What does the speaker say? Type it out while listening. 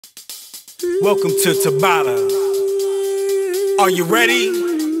Welcome to Tabata. Are you ready?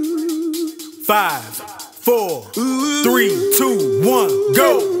 5, 4, 3, 2, 1,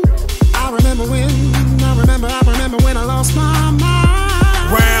 go! I remember when I lost my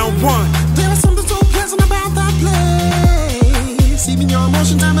mind. Round 1. There was something so pleasant about that place. Even your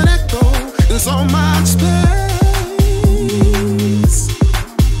emotions have an echo in so much space.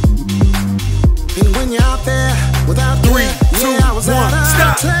 And when you're out there without 3, 2, I was 1, out of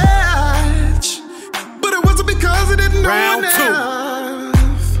stop. touch. But it wasn't because I didn't know Round enough.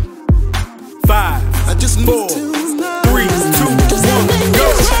 5, I just 4, 3, 2, 1, go!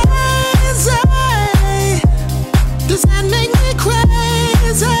 Does that make me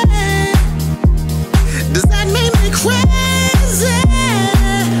crazy? Does that make me crazy?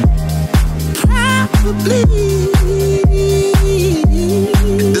 Probably.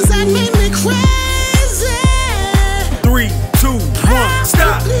 Does that make me crazy? 3, 2, 1,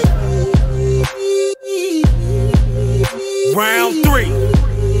 stop! Round 3.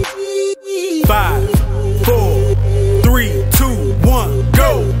 5, 4, 3, 2, 1,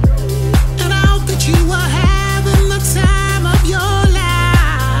 go! And I hope that you are having the time of your life.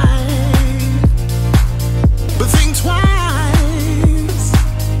 But think twice,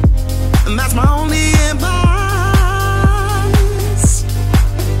 and that's my only advice.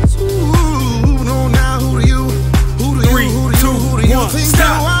 Ooh, no, now who do you 3, 2, 1, think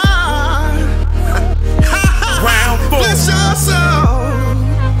stop. you are? Round 4. Bless your soul.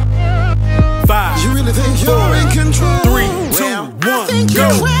 5, You really think you're in control? 3, 2, Well, 1, I think go!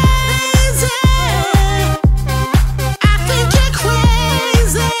 you're crazy. I think you're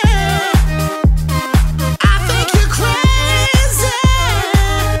crazy. I think you're crazy.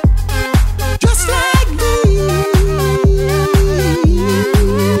 Just like me.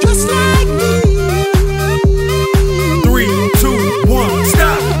 Just like me. 3, 2, 1,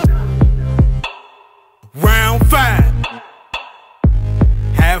 stop! Round 5.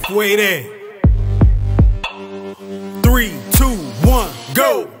 Halfway there. 3, 2, 1,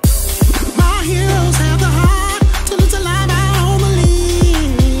 go! My heroes have the heart to live a life I don't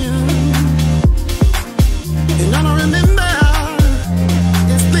believe. And I don't remember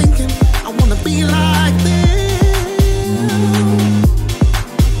just thinking I wanna be like them.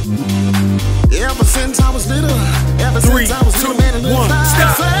 Ever since I was little, 3, man, it 2, 1, looked like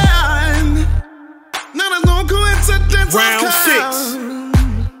stop. fun. None of no coincidence. Round 6.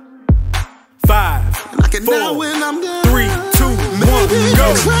 5, I can 4, know when I'm done. 3, 2, 1, Maybe go!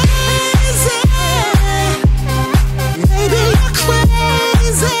 you're crazy. Maybe you're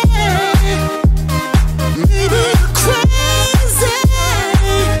crazy. Maybe you're crazy.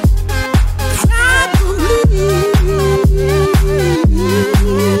 Probably.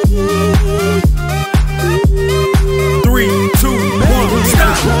 3, 2, 1,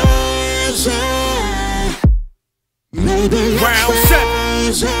 stop! Crazy. Maybe you're Round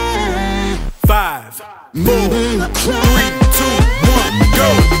crazy. 5, 4, 3, 2, 1, go!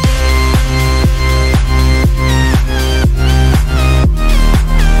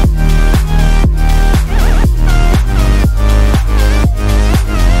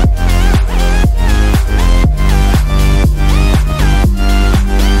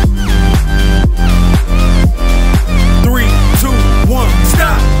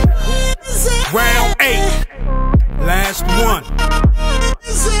 Round 8. Last one.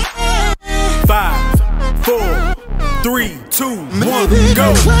 5, 4, 3, 2, 1,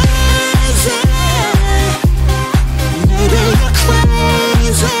 go!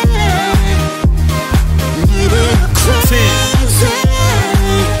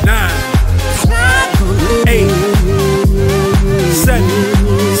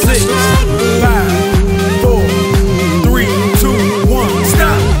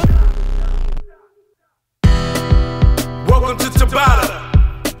 Welcome to Tabata.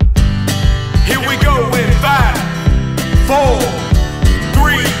 Here we go in 5, 4,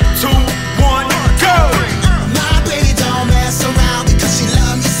 3,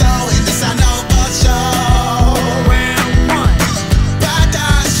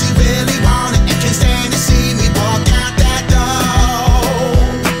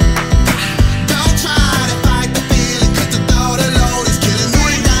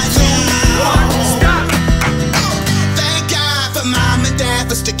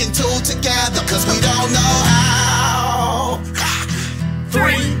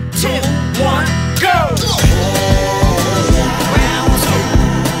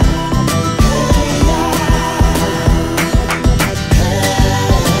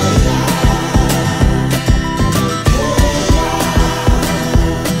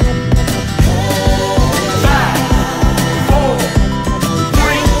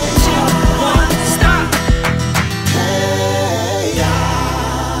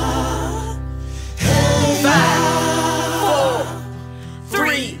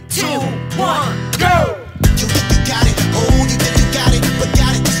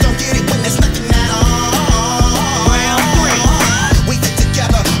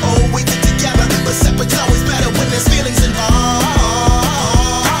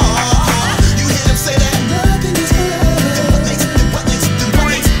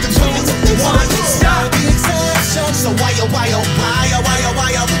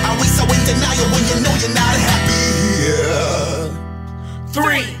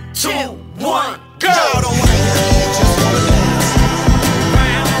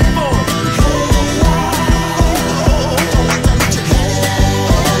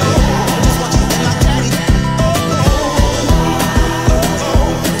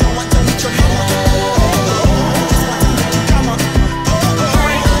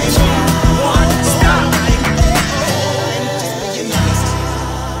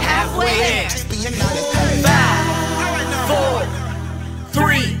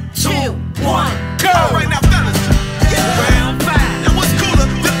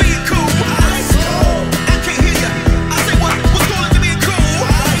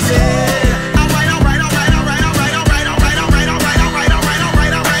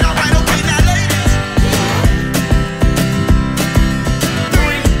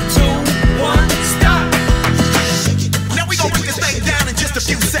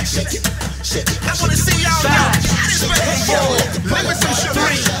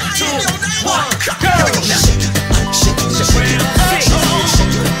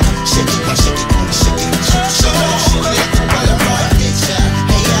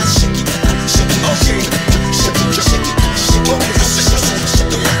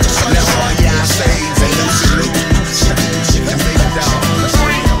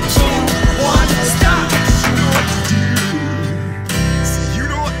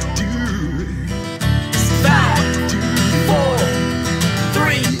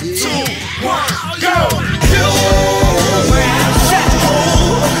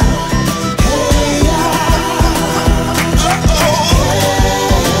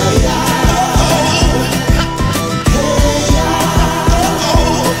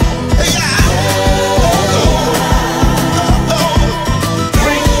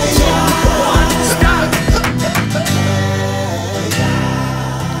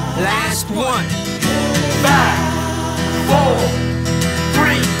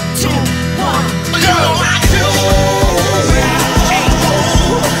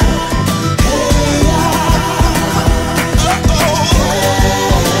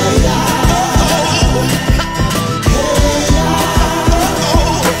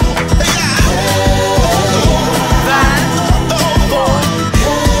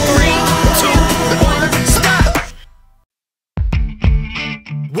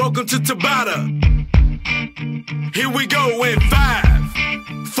 Welcome to Tabata. Here we go in 5,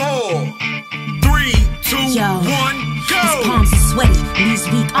 4, 3, 2, 1, go! His palms are sweaty, and these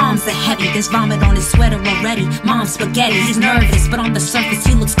weak arms are heavy. There's vomit on his sweater already. Mom's spaghetti, he's nervous, but on the surface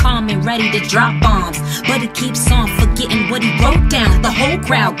he looks calm and ready to drop bombs. But he keeps on forgetting what he wrote down. The whole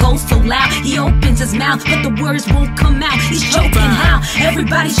crowd goes so loud, he opens his mouth, but the words won't come out. He's choking how?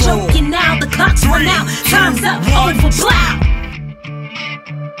 Everybody's choking now. The clock's run out, time's up, over, plow!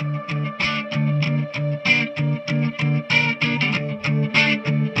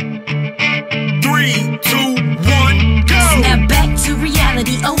 3, 2, 1, go! Snap back to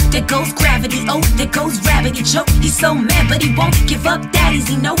reality. Oh, there goes gravity. Oh, there goes rabbit. He choke. He's so mad, but he won't give up. That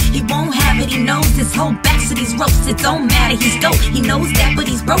easy, no, he won't have it. He knows his whole back to these ropes. It don't matter. He's dope. He knows that, but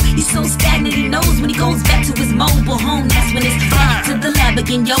he's broke. He's so stagnant. He knows when he goes back to his mobile home. That's when it's back to the lab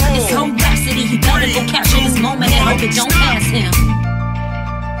again. Yo, this whole rhapsody. He better go capture this moment and hope it don't pass him.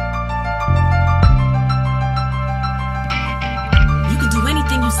 You can do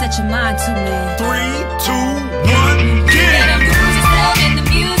anything you set your mind to, man. 3, 2, 1, get! In the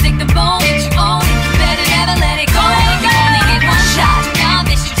music, the moment you own it, you better never let it go. You only get one shot, now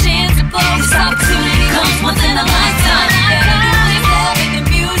miss your chance to blow. This opportunity comes once in a lifetime. You better lose yourself in the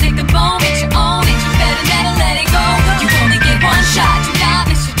music, the moment you own it, you better never let it go. You only get one shot, now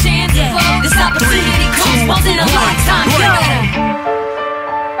miss your chance to blow. This opportunity comes once in a lifetime. You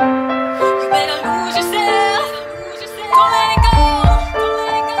better lose yourself. Don't let it go.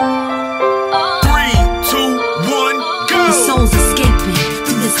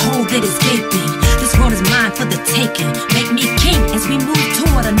 That is gaping. This world is mine for the taking. Make me king as we move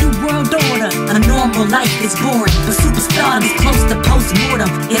toward a new world order. A normal life is boring, but superstardom is close to post-mortem.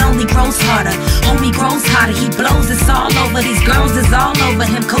 It only grows harder. Homie grows hotter. He blows. It's all over. These girls is all over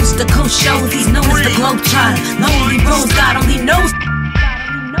him. Coast to coast shows. He's known as the Globetrotter. Lonely Rose, God only knows.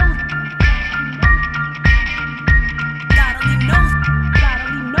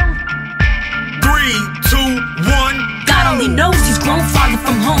 He knows he's grown farther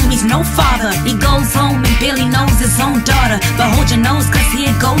from home, he's no father. He goes home and barely knows his own daughter. But hold your nose, cause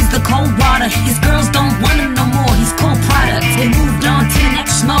here goes the cold water. His girls don't want him no more, he's cold product. They moved on to the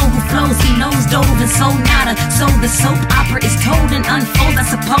next schmo who flows. He knows dove and so nada. So the soap opera is told and unfolds. I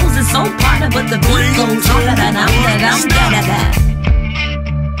suppose it's so part but the beat goes da da da da da da da.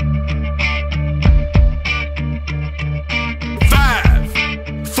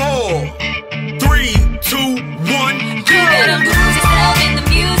 5, 4, 3, 2, 1. You better lose yourself in the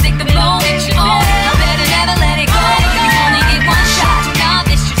music, the moment you own it. You better never let it go. You only get one shot, now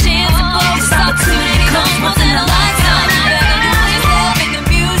miss your chance to blow. This opportunity comes once in a lifetime. You better lose yourself in the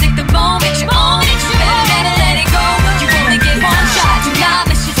music, the moment you own it. You better never let it go. You only get one shot, now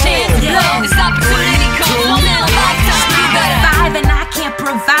miss your chance to blow. This opportunity comes once in a lifetime. You better 5 and I can't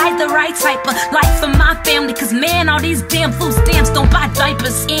provide the right type of life for my family. Cause man, all these damn food stamps don't buy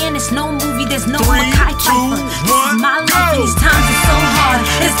diapers. And it's no movie, there's no Mackay Piper. This is my life and these times are so hard.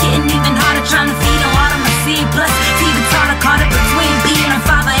 It's getting even harder trying to feed a lot of my seed. Plus, it's even harder caught it between being a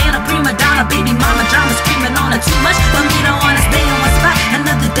father and a prima donna. Baby mama drama screaming on her too much. But me don't wanna stay in one spot.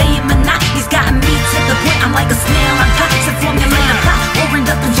 Another day in my night. He's got me to the point I'm like a snail. I got to formulate a plot or end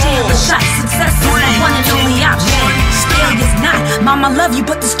up in jail. A shot. Success is my one and only option. Failure's not. Mama love you,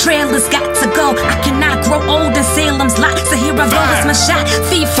 but this trailer's got to go. I cannot grow old in Salem's lot. So here I go, it's my shot.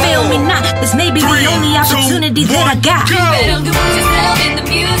 Feet fail me not. This may be the only opportunity that I got. You better lose yourself in the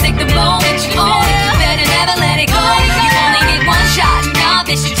music, the moment you own it. You better never let it go. You only get one shot, now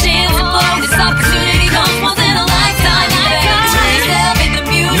miss your chance to blow. This opportunity comes once in a lifetime. You better lose yourself in the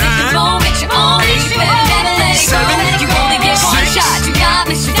music, the moment you own it. You better never let it go. You only get one shot, you now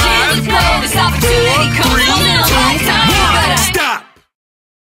miss your chance to blow. This opportunity comes once in a lifetime. You better stop.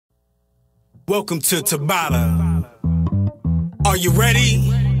 Welcome to Tabata. Are you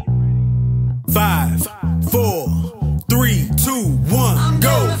ready? 5, 4, 3, 2, 1,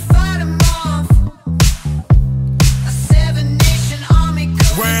 go!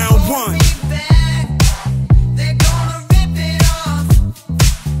 Round 1.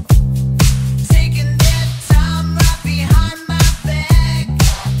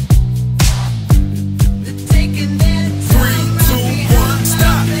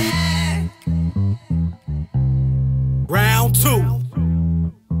 Round 2.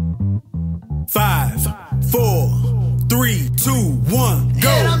 5, 4, 3, 2, 1.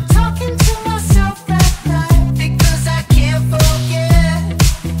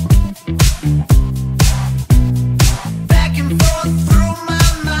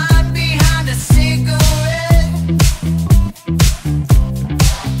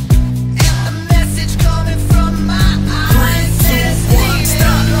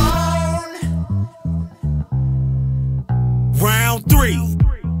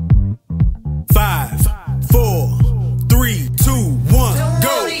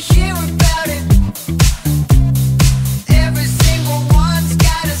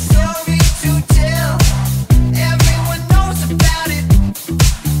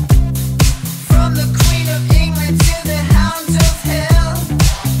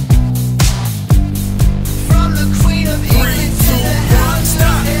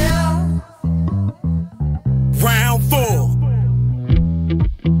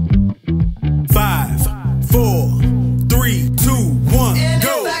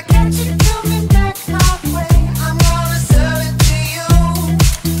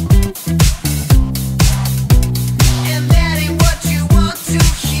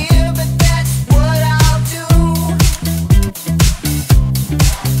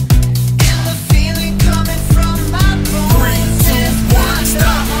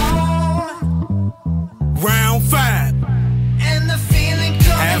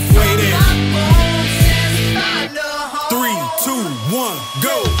 one,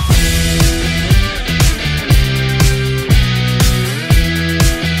 go.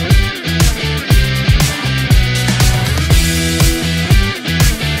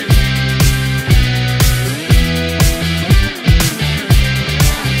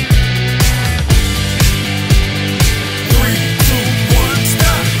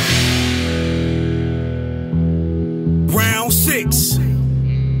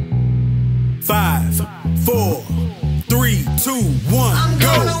 5, 4, 3, 2, 1, go.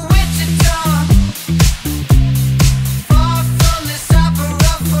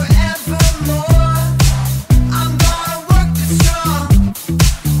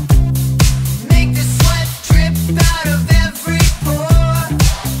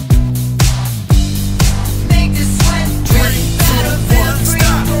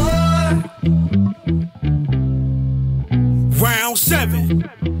 Round 7.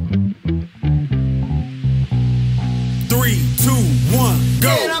 3, 2, 1, go.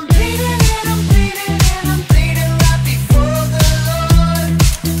 And I'm bleeding, and I'm bleeding, and I'm bleeding right before the Lord.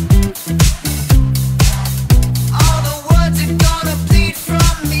 All the words are gonna bleed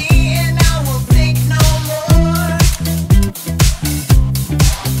from me, and I will think no more.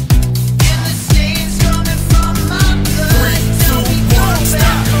 And the stains coming from my blood. 3, 2, 1,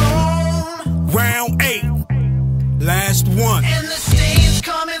 stop. Home. Round 8. Last one. And the stains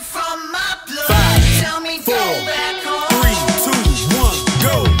coming from my blood. 5, Tell me 4, go back home. 3, 2, 1,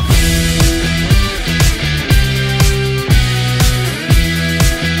 go.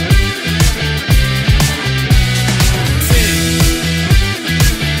 10,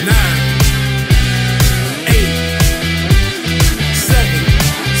 9, 8, 7,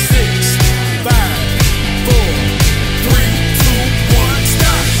 6, 5, 4, 3, 2, 1,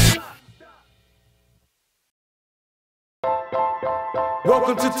 stop.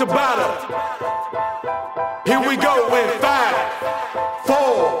 Welcome to Tabata. Here we go in 5,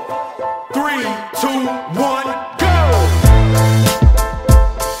 4, 3, 2, 1, go.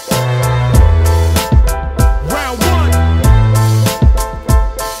 Round 1.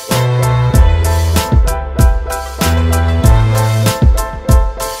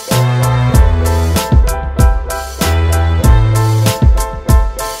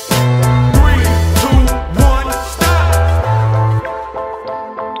 Three, two, one, stop.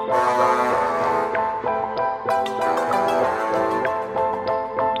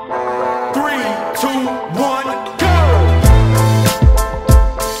 3, 2, 1, go!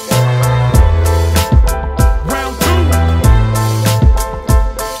 Round 2.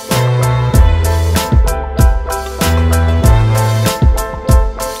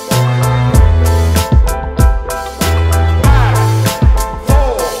 5,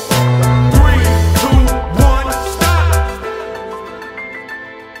 4, 3, 2, 1, stop!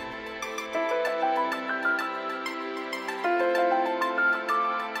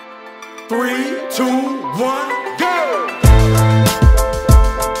 3, 2, 1, go!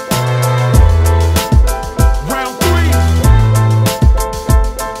 Round 3.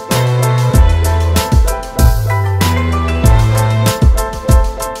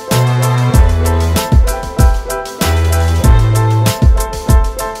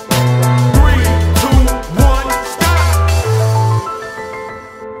 3, 2, 1, stop!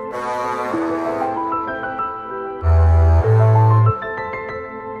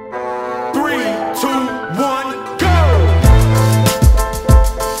 3, 2, 1, go!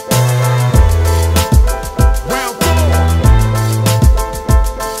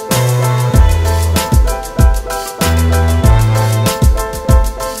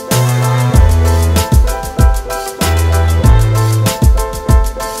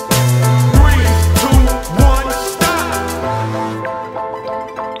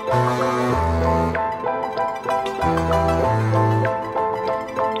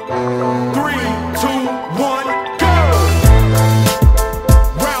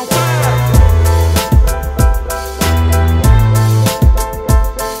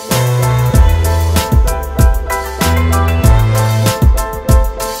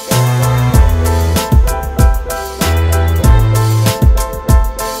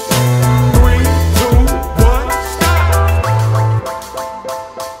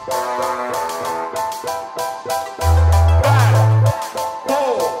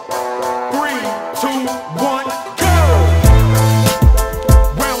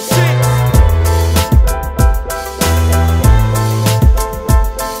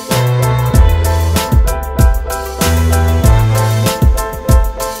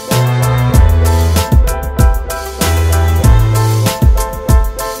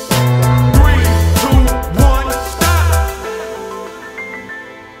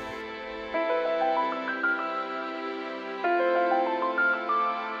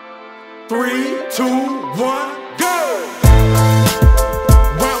 3, 2, 1, go!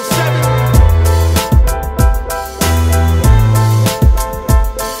 Round 7.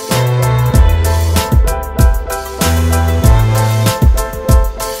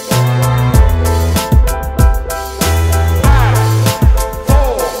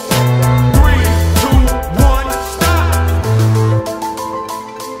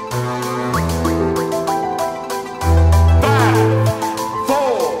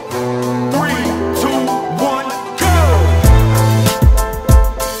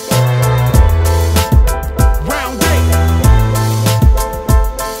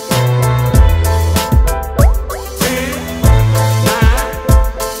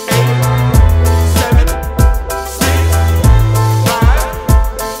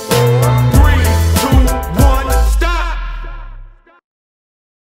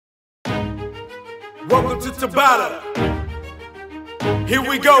 Welcome to Tabata. Here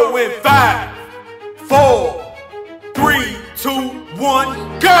we go in 5, 4, 3, 2,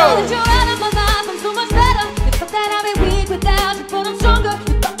 1, go! You're out of my life, I'm so much better. You thought that I'd be weak without you, but I'm stronger.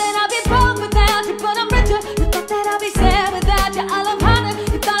 You thought that I'd be broke without you, but I'm richer. You thought that I'd be sad without you, I love harder.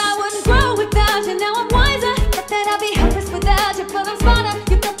 You thought I wouldn't grow without you, now I'm wiser. You thought that I'd be helpless without you, but I'm smarter.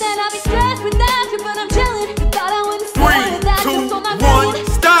 You thought that I'd be stressed without you, but I'm chilling. You thought I wouldn't stay without you, so I'm 3, 2, 1,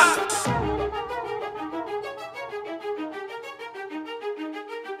 stop!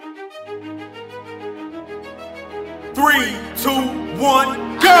 3, 2,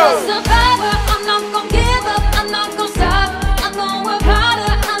 1, go! I'm a survivor, I'm not gonna give up, I'm not gonna stop. I'm gonna work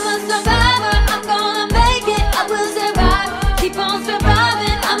harder, I'm a survivor, I'm gonna make it, I will survive. Keep on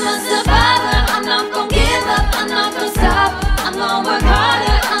surviving, I'm a survivor, I'm not gonna give up, I'm not gonna stop. I'm gonna work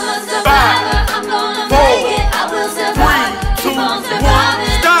harder, I'm a survivor, I'm gonna make it, I will survive. Keep on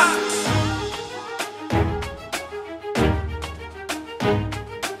surviving. Stop!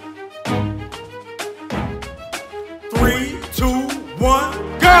 3, 2,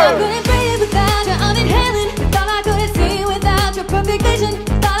 1, go! I couldn't breathe without you, I'm inhaling. Thought I couldn't see without your perfect vision.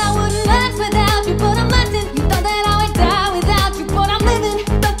 Thought I wouldn't last without you, but I'm lasting. You thought that I would die without you, but I'm living.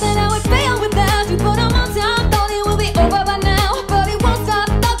 Thought that I would fail without you, but I'm on time. Thought it would be over by now, but it won't stop.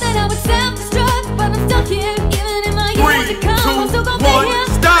 Thought that I would self-destruct, but I'm stuck here. Even in my years to come, I'm still gonna be here.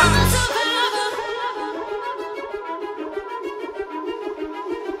 Stop! I'm a survivor.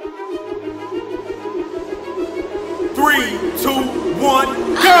 3, 2, 1, I'm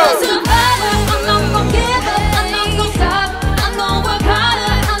a go! survivor, I'm not gonna give up, I'm not gonna stop. I'm gonna work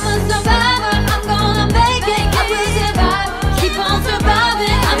harder, I'm a survivor, I'm gonna make it, I will survive. Keep on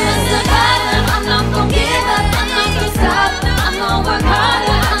surviving, I'm a survivor, I'm not gonna give up, I'm not gonna stop. I'm gonna work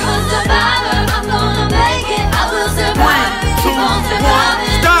harder, I'm a survivor, I'm gonna make it, I will survive. 3, 2, Keep on 1,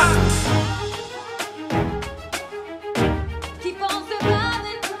 surviving, stop! keep on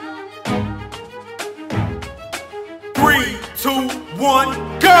surviving. 3, 2,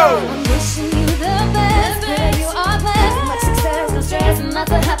 1, go! I'm wishing you the best, pray you are blessed. Much success, no stress, and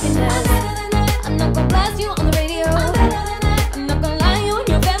lots of happiness. I'm not gonna blast you on the radio. I'm not gonna lie to you and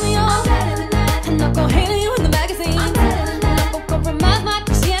your family, I'm not gonna hate you in the magazine. I'm not gonna compromise my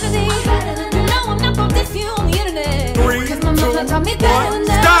Christianity. You know I'm not gonna diss you on the internet. 3, 'Cause my mother taught me 2, better than 1,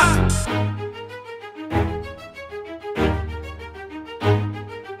 that. stop!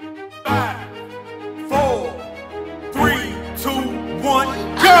 5, 4, 3, 2, 1, I'm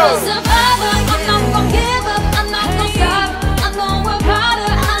a go! survivor, I'm not gonna give up, I'm not gonna stop. I'm gonna work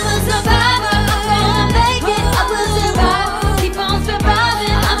harder, I'm a survivor, I'm gonna make it, I will survive. Keep on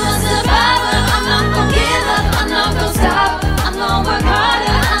surviving, I'm a survivor, I'm not gonna give up, I'm not gonna stop. I'm gonna work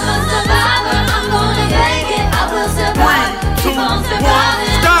harder, I'm a survivor, I'm gonna make it, I will survive. 3, 2, Keep on 1,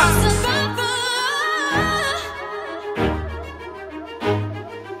 surviving, stop! survivor.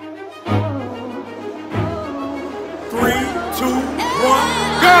 3, 2, 1,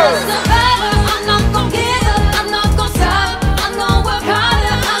 I'm a go! survivor, I'm not gonna give up, I'm not gonna stop. I'm gonna work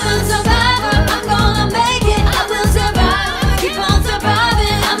harder, I'm a survivor, I'm gonna make it, I will survive. Keep on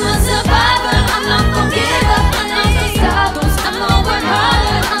surviving, I'm a survivor, I'm not gonna give up, I'm not gonna stop. I'm gonna work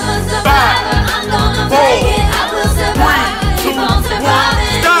harder, I'm a survivor, I'm gonna make it, I will survive. 3, 2, Keep on 1,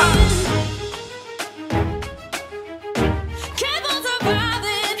 surviving. stop! Keep on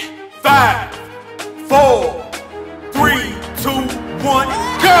surviving. 5, 4, 3, 2, 1,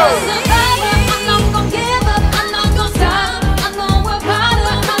 go! Survivor, I'm not gonna give up, I'm not gonna stop. I'm gonna work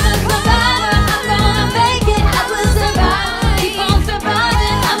harder, I'm a survivor, I'm gonna make it, I will survive. Keep on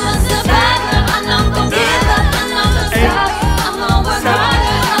surviving, I'm a survivor, I'm not gonna give up, I'm not gonna stop. I'm gonna work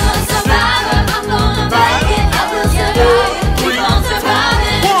harder, I'm a survivor, I'm gonna make it, I will survive. Keep on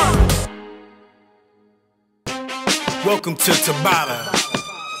surviving. 1. Welcome to Tabata.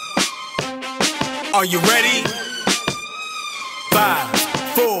 Are you ready? 5,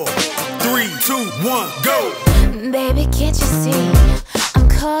 4, 3, 2, 1, go! Baby, can't you see I'm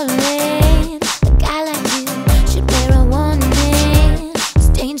calling? A guy like you should wear a warning. It's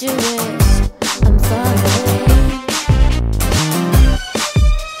dangerous, I'm falling.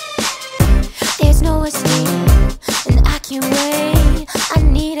 There's no escape, and I can't wait. I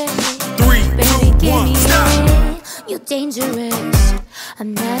need a hit. 3, Baby, 2, give 1, me stop! it. You're dangerous,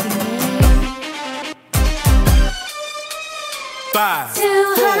 I'm not in it. 5,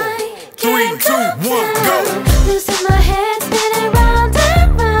 Too 4, high, 3, 2, 1, go! Losing my head, spinning round and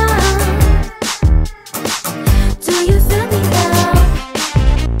round. Do you feel me now?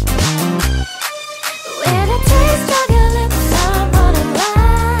 When the taste of your lips, I wanna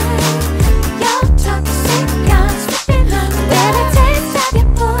ride. Your toxic, I'm slipping on. When the taste of your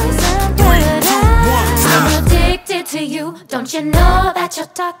poison, 3, 2, 1, stop! I'm addicted to you. Don't you know that you're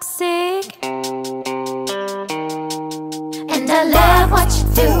toxic? And I love what you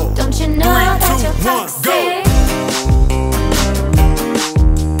do. Don't you know that you're toxic?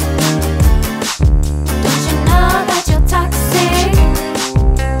 Don't you know that you're toxic?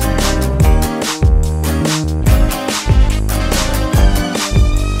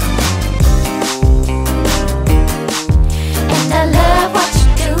 And I love what you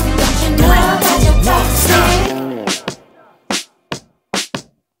do. Don't you know that you're toxic?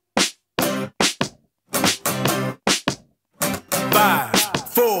 5,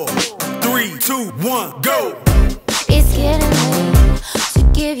 4, 3, 2, 1, go! It's getting late to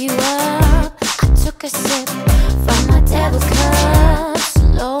give you up. I took a sip from my devil's cup.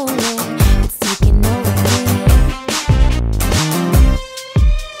 Slowly, it's taking over me.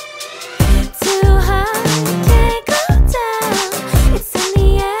 Too high, can't go down. It's in the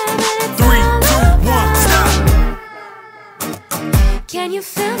air, but it's 3, all 2, 1, around. stop! Can you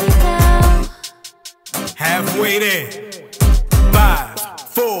feel me now? Halfway there. 5,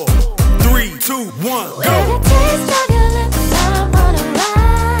 4, 3, 2, 1, When go! the taste of your lips, I wanna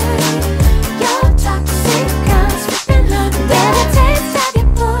ride. Your toxic, I'm slipping on. When the taste of your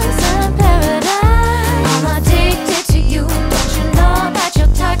poison paradise, I'm addicted to you. Don't you know that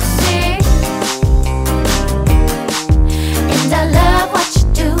you're toxic? And I love what you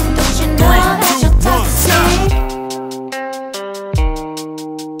do. Don't you know that you're toxic?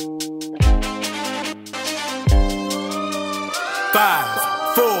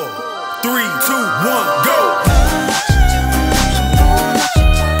 5, 4, 3, 2, 1, go!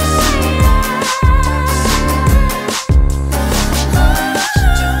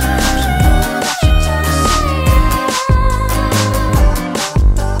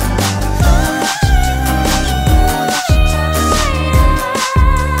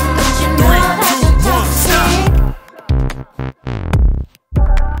 Don't you know that you're toxic?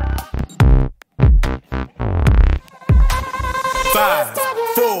 5,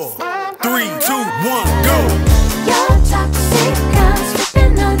 4, 3, 2, 1, go! You're toxic, I'm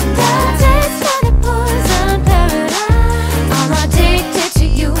slipping under. Taste of the poison paradise. I'm addicted to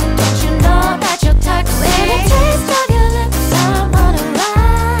you. Don't you know that you're toxic? When the taste of your lips, I wanna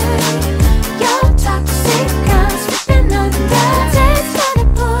ride. You're toxic, I'm slipping under. Taste of the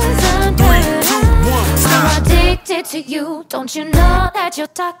poison 3, 2, 1, paradise. stop! I'm addicted to you. Don't you know that you're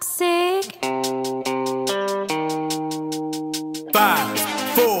toxic? 5,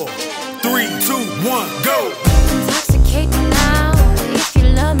 4, 3, 2, 1, go!